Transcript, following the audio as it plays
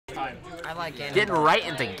I like Ganon. Getting right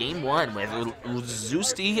into game 1 with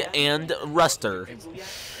Zoosty and Ruster.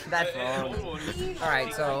 That's wrong.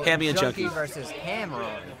 Alright, so Hammy and Junky Junky versus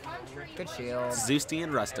Hamron. Good shield. Zoosty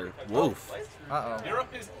and Ruster. Woof. Uh-oh.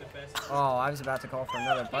 Oh, I was about to call for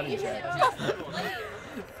another button check.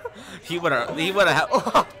 He would have. Why do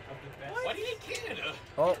you hate Canada?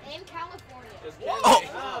 Oh. In California.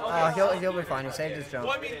 Oh, he'll be fine. He saved his jump.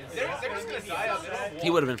 Well, I mean, they're just gonna die out there. He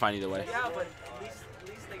would have been fine either way. Yeah, but at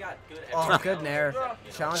least they got good. Oh, good nair.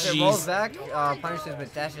 Challenger Jeez. rolls back, punishes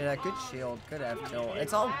with dash attack. Good shield. Good F tilt.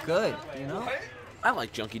 It's all good, you know? I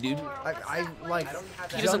like Junky, dude. I like.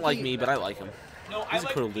 He doesn't like me, but I like him. No, He's a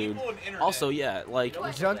cool dude. Also, yeah, like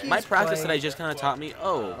Junky's my practice playing- today just kind of taught me,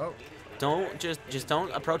 don't just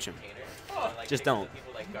don't approach him. Just don't.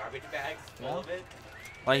 People like garbage bags, all of it.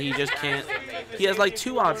 Like he just can't. He has like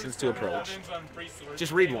 2 options to approach.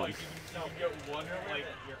 Just read one.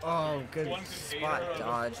 Oh, good spot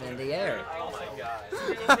dodge in the air. Oh my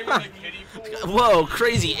god. Whoa,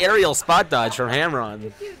 crazy aerial spot dodge from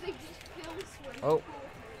Hamron. Oh.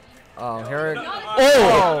 Oh, here it.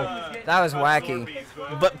 Oh, That was wacky.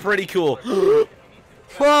 but pretty cool.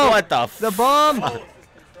 Whoa! What the? The bomb!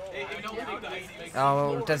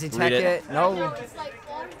 Oh, does he tech Read it. it? No. It's like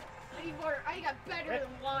water. I need water. I got better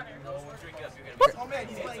than water. Oh man,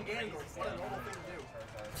 he's playing Ganon. It's not a normal thing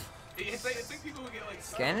to do. It's like people who get like.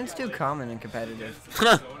 Ganon's too common and competitive.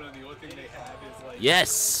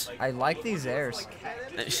 Yes. I like these airs.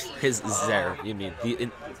 His Zer, you mean?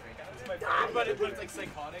 But it's like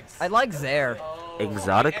psychotics. I like Zaire.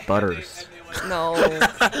 Exotic butters. No.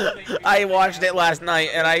 I watched it last night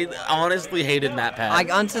and I honestly hated Matt Pat. I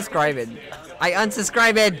unsubscribed. I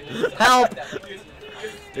unsubscribed. Help!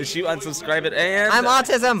 Did she unsubscribe it? And I'm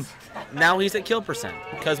autism. now he's at kill percent.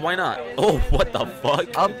 Because why not? Oh, what the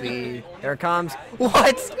fuck? Up B. Here it comes.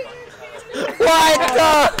 What? What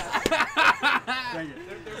the?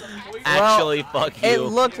 Actually, fuck you. It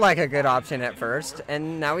looked like a good option at first,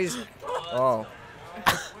 and now he's. Oh.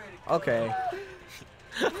 Okay.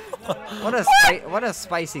 What a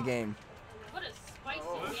spicy game. What a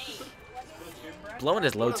spicy game. Blowing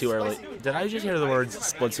his low too early. Did I just hear the words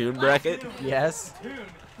Splatoon bracket? Yes.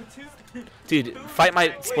 Dude, fight my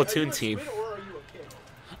Splatoon team.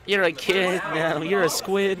 You're a kid now. You're a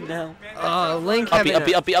squid now. Link having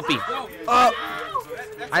Uppy, a- uppy, uppy, uppy. Oh.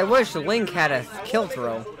 I wish Link had a kill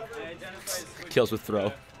throw. Kills with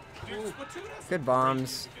throw. Good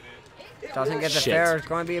bombs. Doesn't get the Shit. fair. It's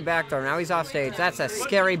going to be a backdoor. Now he's off stage. That's a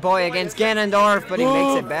scary boy against Ganondorf, but he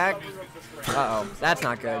makes it back. Uh-oh. That's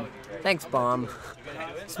not good. Thanks, bomb.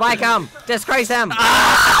 Spike him! Disgrace him!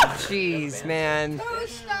 Jeez, man.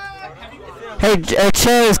 Hey,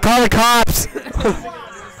 Chase, call the cops!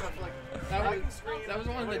 That was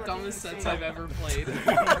one of the dumbest sets I've ever played.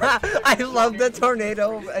 I love the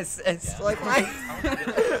tornado. It's like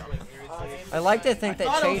I like to think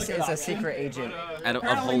that Chase is a secret agent. Of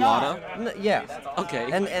Holada? Yeah.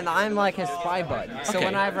 Okay. And I'm like his spy bud. So Okay.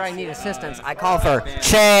 whenever I need assistance, I call for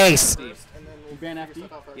Chase.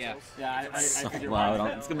 Yeah. So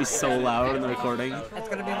loud. It's gonna be so loud in the recording. It's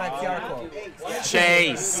gonna be my PR quote.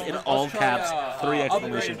 Chase in all caps, 3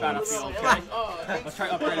 exclamation points. Let's try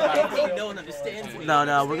upgrade it. No one understands me.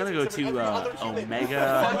 No, we're gonna go to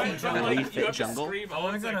Omega Refit Jungle. I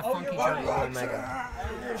want to go to Funky Jungle Omega.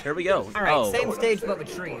 Here we go. All right, Oh, same stage but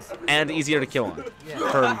with trees. and easier to kill on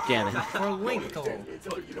for Ganon. For Link, cool.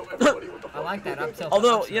 I like that up tilt.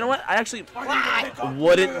 Although, you know what? I actually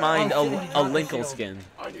wouldn't mind a Linkle skin.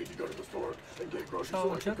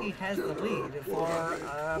 So Junky has the lead for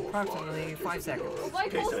approximately 5 seconds. Why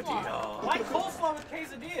coleslaw? Why coleslaw with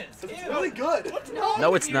quesadillas? It's really good.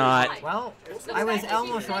 No, it's not. Well, I was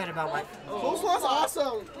almost right about my Coleslaw's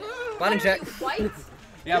awesome. button check. White?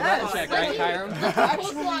 Yeah, button check, right, Kyram?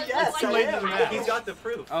 Coleslaw yes. is like He's got the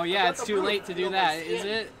proof. Oh yeah, it's too late to do that, is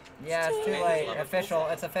it? Yeah, it's too late. Official.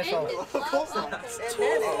 It's official. Coleslaw.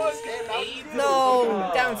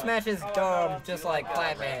 No! Down smash is dumb, just like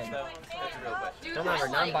Flatman. Remember,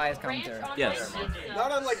 non-biased commentary. Yes.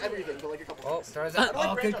 Not on like everything, but like a couple. Oh, throws it.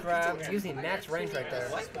 Oh, good grab. Using max range right there.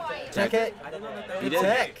 Check it. You did.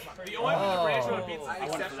 Check. The only ranch on Oh. pizza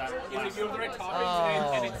except if you have the right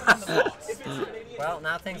toppings and it's sauce. Well,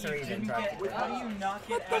 now things are even. Practically.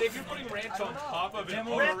 But if you're putting ranch on top of an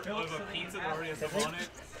order of a pizza that already has stuff on it,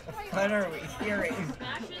 What are we hearing?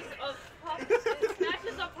 Smash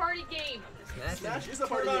is a party game. Smash is a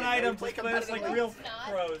party game. Item, play competitively. Real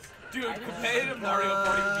pros. dude, competitive Mario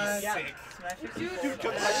Party would be sick. Dude,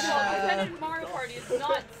 competitive Mario Party is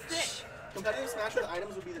not sick. Competitive Smash with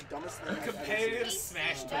items would be the dumbest thing. Competitive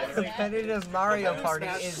Smash toys. Competitive Mario Party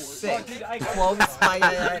is sick. Quotes by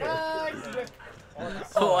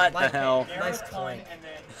What the hell? Nice clank.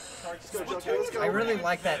 Let's go, Junky, let's go. I really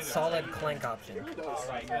like that solid clank option.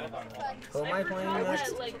 Who am I playing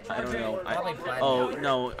next? I don't know. Probably Platinum. Oh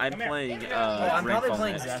no, I'm playing I'm Rainfall probably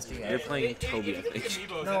playing next. Zesty, You're actually. playing Toby, I think.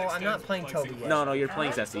 No, I'm not playing Toby yet. No, you're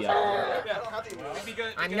playing Zesty, yeah.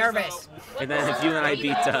 I'm nervous. And then if you and I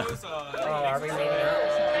beat, Oh, are we meeting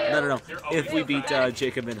up? no. If we beat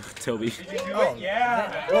Jacob and Toby, Oh,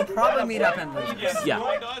 we'll probably meet up and lose.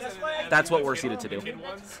 yeah, that's what we're seated to do.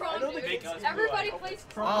 Everybody plays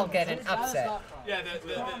I'll get an upset. Yeah,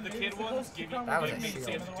 the kid ones give you That was a make shield.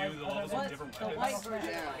 Sam do the levels with different weapons.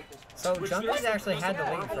 So Junky's actually had the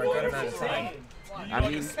lead for a good amount of time. I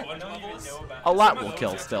mean, a lot will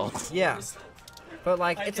kill still. Yeah. But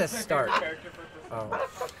like, it's a start. Oh.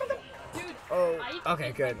 Oh,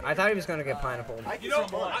 okay, good. I thought he was gonna get pineapple. You know,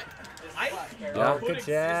 Oh, good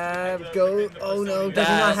jab. Go. Oh no, does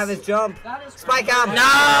he not have his jump? Spike him. No!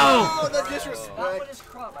 Oh, the disrespect.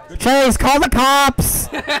 Chase, call the cops.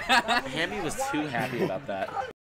 Hammy was too happy about that.